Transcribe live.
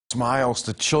Smiles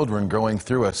to children going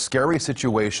through a scary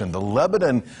situation. The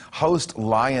Lebanon Host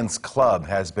Lions Club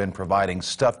has been providing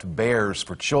stuffed bears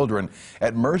for children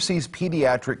at Mercy's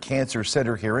Pediatric Cancer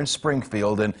Center here in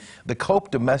Springfield and the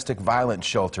Cope Domestic Violence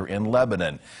Shelter in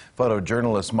Lebanon.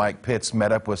 Photojournalist Mike Pitts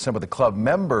met up with some of the club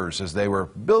members as they were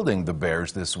building the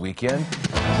bears this weekend.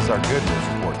 This is our Good News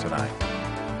Report tonight.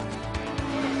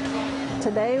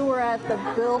 Today we're at the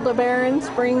Build-A-Bear in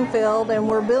Springfield and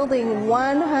we're building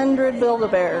 100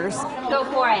 Build-A-Bears. Go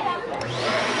for it.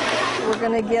 We're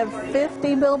going to give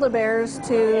 50 Build-A-Bears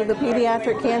to the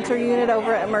Pediatric Cancer Unit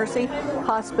over at Mercy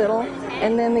Hospital,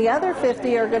 and then the other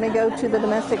 50 are going to go to the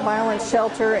domestic violence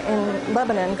shelter in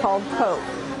Lebanon called COPE.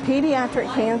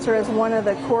 Pediatric cancer is one of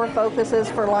the core focuses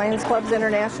for Lions Clubs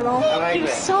International. Thank you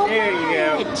so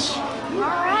much. All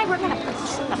right, we're going to put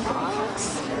this in the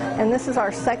box. And this is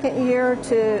our second year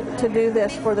to do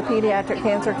this for the pediatric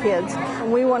cancer kids.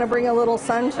 We want to bring a little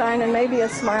sunshine and maybe a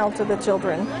smile to the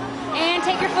children. And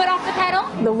take your foot off the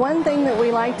pedal. The one thing that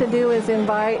we like to do is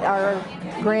invite our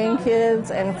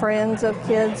grandkids and friends of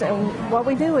kids, and what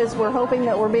we do is we're hoping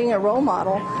that we're being a role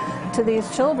model to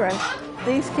these children.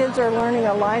 These kids are learning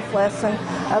a life lesson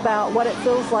about what it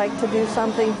feels like to do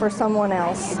something for someone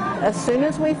else. As soon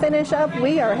as we finish up,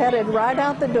 we are headed right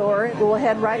out the door. We'll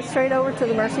head right straight over to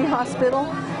the Mercy Hospital,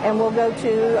 and we'll go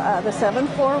to the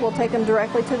 7th floor. We'll take them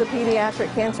directly to the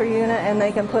Pediatric Cancer Unit, and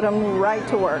they can put them right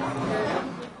to work.